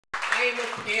I am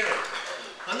a parent.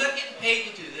 I'm not getting paid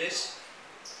to do this.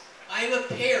 I am a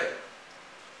parent.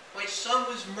 My son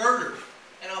was murdered,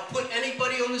 and I'll put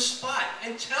anybody on the spot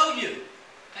and tell you,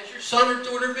 has your son or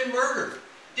daughter been murdered?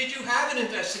 Did you have an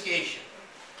investigation?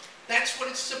 That's what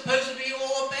it's supposed to be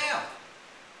all about.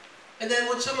 And then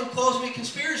when someone calls me a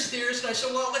conspiracy theorist, and I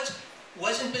say, well,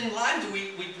 wasn't bin Laden, do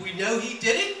we know he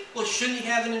did it? Well, shouldn't he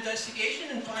have an investigation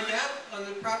and find out on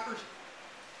the proper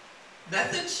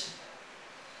methods?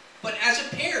 But as a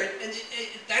parent, and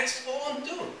that's all I'm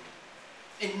doing.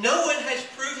 And no one has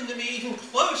proven to me even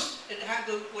close at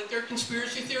what their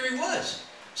conspiracy theory was.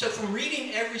 So from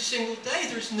reading every single day,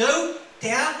 there's no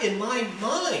doubt in my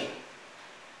mind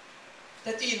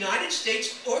that the United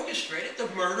States orchestrated the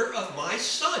murder of my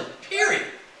son, period.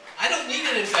 I don't need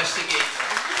an investigation.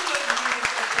 I really don't need an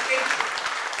investigation.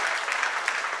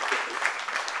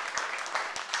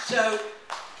 So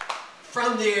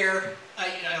from there, and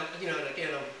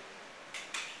again,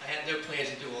 I had no plans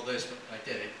to do all this, but I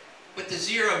did it. But the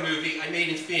Zero movie I made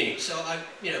in Phoenix. So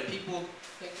people,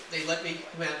 they let me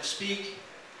come out and speak.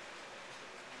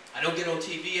 I don't get on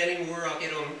TV anymore. I'll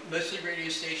get on mostly radio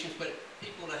stations, but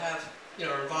people that have,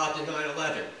 are involved in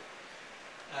 9/11.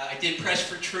 I did Press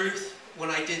for Truth. When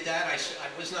I did that, I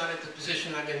was not at the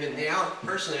position I'm in now.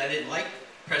 Personally, I didn't like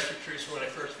Press for Truth when I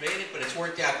first made it, but it's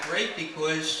worked out great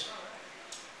because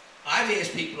I've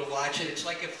asked people to watch it. It's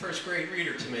like a first grade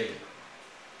reader to me.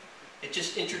 It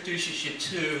just introduces you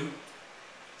to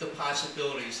the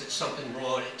possibilities that something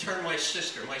wrong. It turned my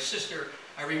sister,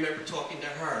 I remember talking to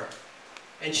her,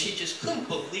 and she just couldn't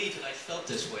believe that I felt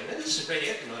this way. And this is right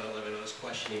after 9/11, I was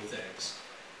questioning things.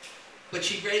 But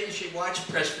she watched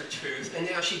Press for Truth, and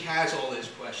now she has all those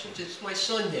questions. It's my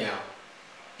son now.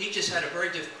 He just had a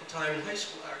very difficult time in high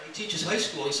school. He teaches high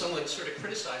school, and someone sort of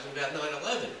criticized him about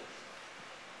 9/11.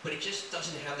 But he just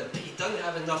doesn't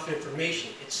have enough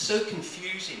information. It's so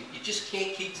confusing. You just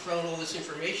can't keep throwing all this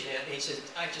information at me. He says,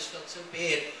 I just felt so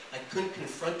bad. I couldn't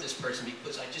confront this person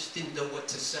because I just didn't know what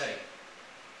to say.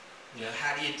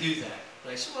 How do you do that?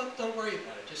 And I said, well, don't worry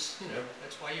about it. Just,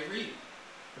 that's why you read.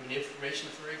 I mean, information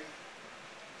is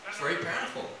very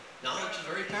powerful. Knowledge is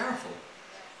very powerful.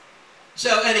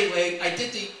 So anyway, I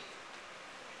did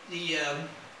the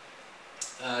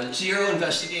Zero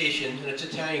investigation, and it's an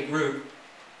Italian group.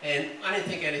 And I didn't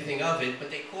think anything of it, but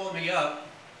they called me up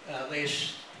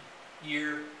last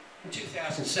year, in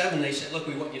 2007, they said, look,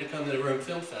 we want you to come to the Rome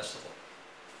Film Festival.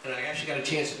 And I actually got a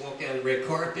chance to walk down the red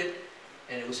carpet,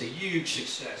 and it was a huge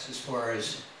success as far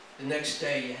as the next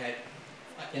day you had,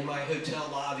 in my hotel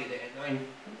lobby, they had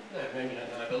maybe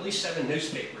not 9, but at least 7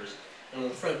 newspapers. And on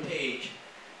the front page,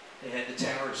 they had the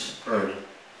towers burning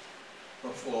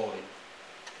or falling.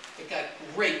 It got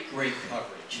great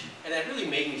coverage, and that really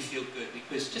made me feel good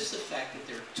because just the fact that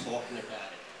they're talking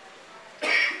about it.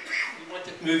 We went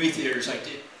to movie theaters. I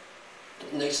did.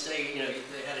 The next day,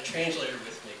 they had a translator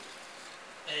with me,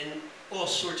 and all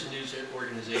sorts of news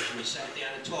organizations. We sat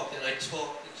down and talked, and I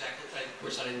talked exactly. Of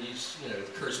course, I didn't use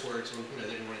curse words, and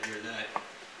they didn't want to hear that.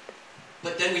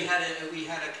 But then we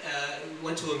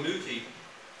went to a movie,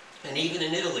 and even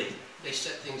in Italy, they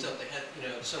set things up. They had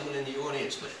someone in the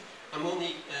audience, but. I'm only,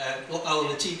 in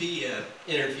the TV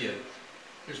interview,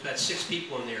 there's about 6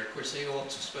 people in there. Of course, they all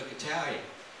spoke Italian.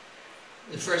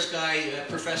 The first guy, a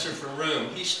professor from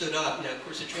Rome, he stood up. Now, of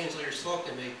course, the translators talked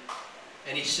to me,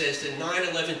 and he says the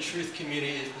 9/11 truth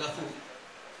community is nothing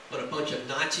but a bunch of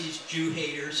Nazis, Jew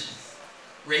haters,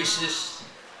 racists.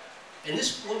 And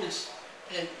this woman's,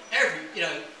 and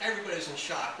everybody was in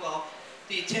shock. Well,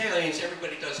 the Italians,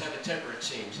 everybody does have a temper, it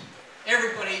seems.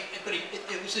 Everybody, but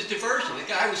it was a diversion. The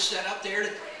guy was set up there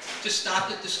to stop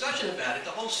the discussion about it. The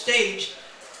whole stage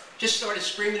just started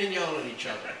screaming and yelling at each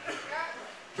other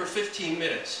for 15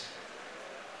 minutes.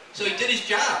 So he did his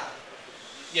job.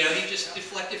 He just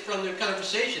deflected from the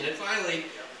conversation. And finally,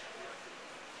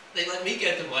 they let me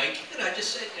get the mic, and I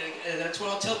just said, and that's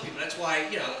what I'll tell people. That's why,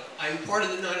 I'm part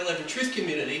of the 9/11 truth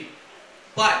community,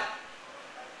 but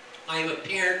I am a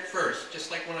parent first, just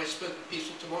like when I spoke at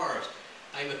Peaceful Tomorrows.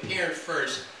 I'm a parent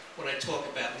first when I talk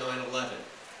about 9/11.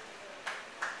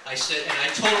 I said, and I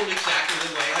told them exactly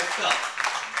the way I felt.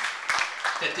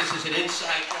 That this is an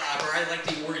inside job, or I like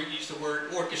to use the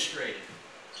word orchestrated.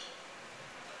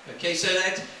 Okay, so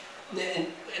that's, and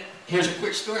here's a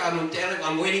quick story.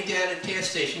 I'm waiting down at the gas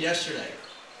station yesterday.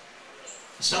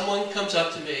 Someone comes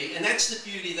up to me, and that's the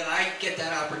beauty that I get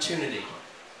that opportunity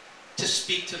to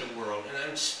speak to the world. And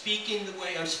I'm speaking the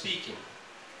way I'm speaking,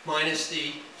 minus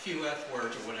the few F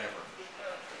words or whatever.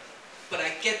 But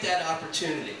I get that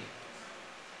opportunity.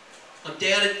 I'm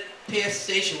down at Path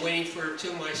Station waiting for 2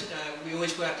 of my, we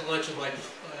always go out to lunch with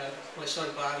my son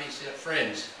Bobby's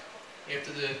friends.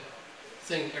 after the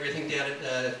thing, everything down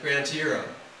at Ground Zero.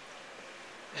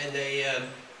 And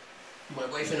my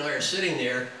wife and I are sitting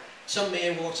there. Some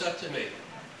man walks up to me.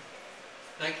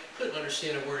 I couldn't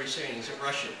understand a word he's saying. He's a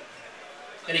Russian.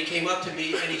 And he came up to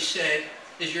me and he said,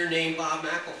 "Is your name Bob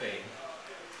McIlvaine?"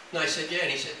 And I said, "Yeah."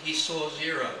 And he said, "He saw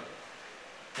zero."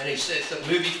 And he said, "The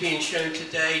movie's being shown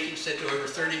today," he said, "to over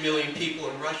 30 million people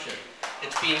in Russia.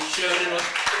 It's being shown in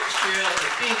Australia.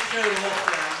 It's being shown all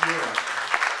throughout Europe."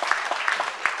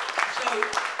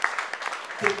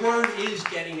 So the word is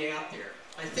getting out there.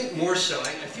 I think more so.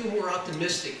 I feel more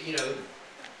optimistic. You know,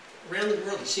 around the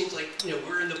world, it seems like, you know,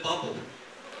 we're in the bubble.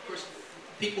 Of course,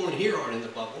 people in here aren't in the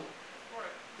bubble.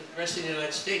 But the rest of the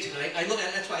United States, and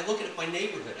that's why I look at my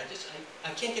neighborhood. I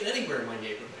can't get anywhere in my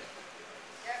neighborhood.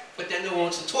 But then no one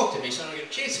wants to talk to me, so I don't get a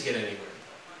chance to get anywhere.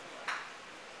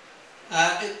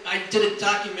 I did a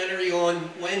documentary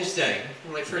on Wednesday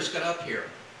when I first got up here.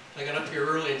 I got up here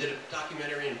early and did a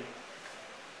documentary in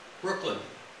Brooklyn.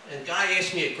 And Guy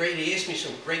asked me he asked me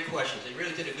some great questions. He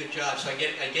really did a good job, so I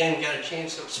again got a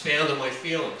chance to expound on my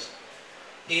feelings.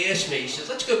 He asked me, he says,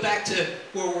 "Let's go back to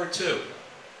World War II.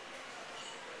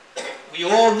 We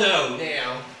all know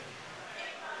now,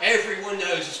 everyone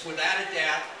knows this without a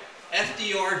doubt,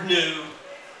 FDR knew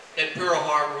that Pearl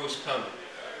Harbor was coming.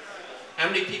 How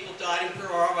many people died in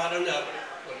Pearl Harbor? I don't know.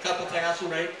 What, a couple thousand,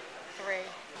 right? 3.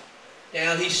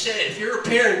 Now, he said, if you're a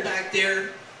parent back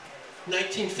there,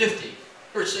 1950,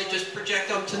 or say just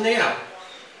project up to now,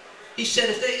 he said,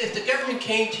 if the government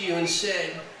came to you and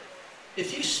said,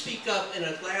 if you speak up and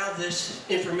allow this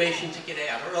information to get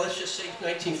out, or let's just say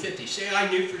 1950, say I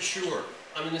knew for sure,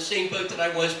 I'm in the same boat that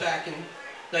I was back in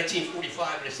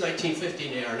 1945, but it's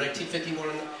 1950 now, or 1951,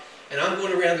 and I'm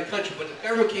going around the country, but the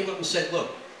government came up and said,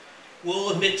 look,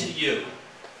 we'll admit to you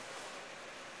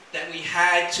that we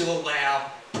had to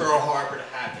allow Pearl Harbor to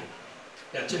happen.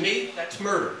 Now, to me, that's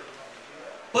murder.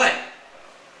 But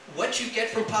what you get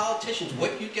from politicians,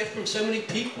 what you get from so many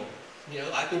people, you know,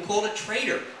 I've been called a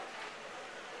traitor.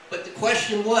 But the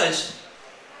question was,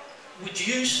 would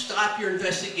you stop your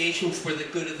investigation for the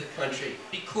good of the country?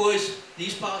 Because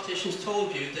these politicians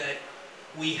told you that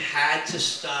we had to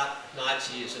stop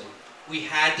Nazism. We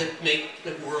had to make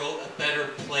the world a better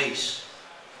place.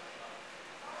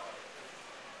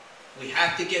 We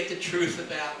have to get the truth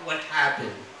about what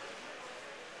happened.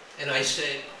 And I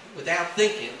said, without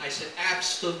thinking, I said,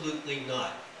 absolutely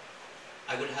not.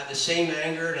 I would have the same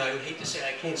anger, and I would hate to say it,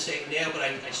 I can't say it now, but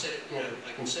I said it, you know,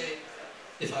 I can say it.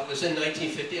 If I was in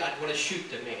 1950, I'd want to shoot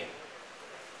the man.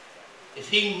 If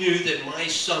he knew that my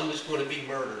son was going to be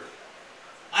murdered,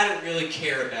 I don't really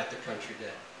care about the country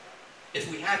then. If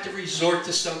we have to resort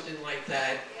to something like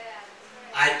that,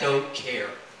 I don't care.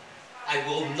 I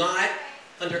will not,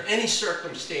 under any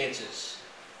circumstances,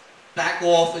 back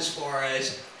off as far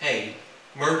as, hey,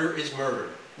 murder is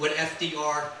murder. What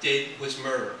FDR did was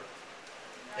murder,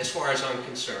 as far as I'm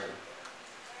concerned.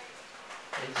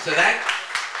 And so that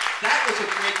was a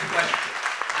great question,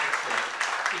 I think,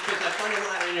 because I've done a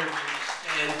lot of interviews,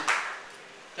 and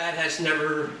that has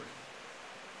never,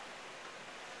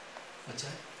 what's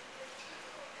that?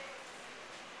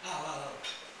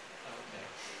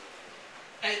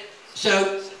 Okay.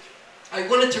 So I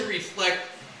wanted to reflect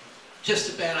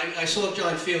just about, I saw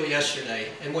John Field yesterday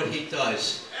and what he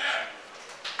does.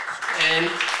 And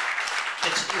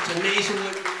it's amazing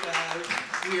what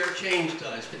We Are Change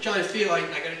does. But John Field, I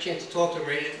got a chance to talk to him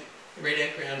right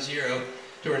at Ground Zero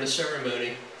during the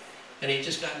ceremony. And he'd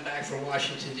just gotten back from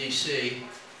Washington, D.C.,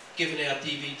 giving out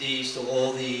DVDs to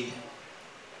all the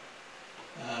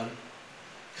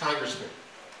congressmen.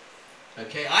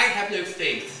 Okay, I have no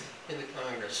faith in the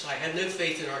Congress. I have no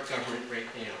faith in our government right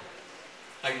now.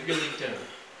 I really don't.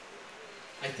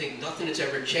 I think nothing has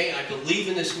ever changed. I believe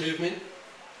in this movement.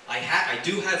 I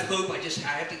do have hope.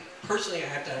 Personally, I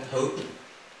have to have hope.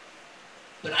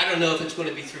 But I don't know if it's going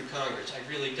to be through Congress. I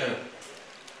really don't.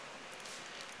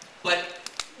 But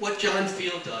what John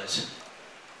Field does,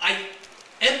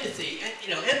 empathy, you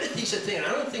know, empathy's a thing. And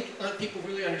I don't think a lot of people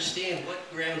really understand what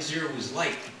Ground Zero was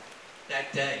like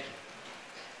that day.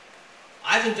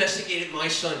 I've investigated my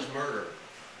son's murder.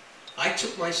 I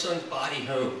took my son's body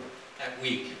home that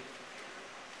week.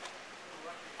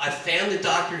 I found the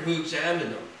doctor who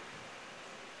examined him.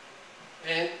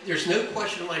 And there's no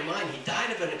question in my mind, he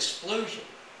died of an explosion.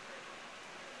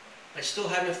 I still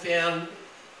haven't found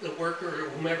the worker or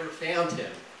whomever found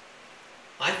him.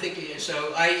 I think,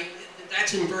 so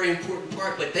that's a very important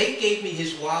part, but they gave me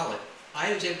his wallet.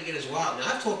 I was able to get his wallet.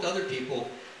 Now, I've talked to other people,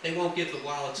 they won't give the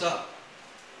wallets up.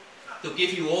 They'll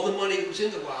give you all the money that was in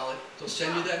the wallet, they'll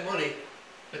send you that money,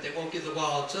 but they won't give the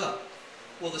wallets up.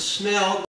 Well, the smell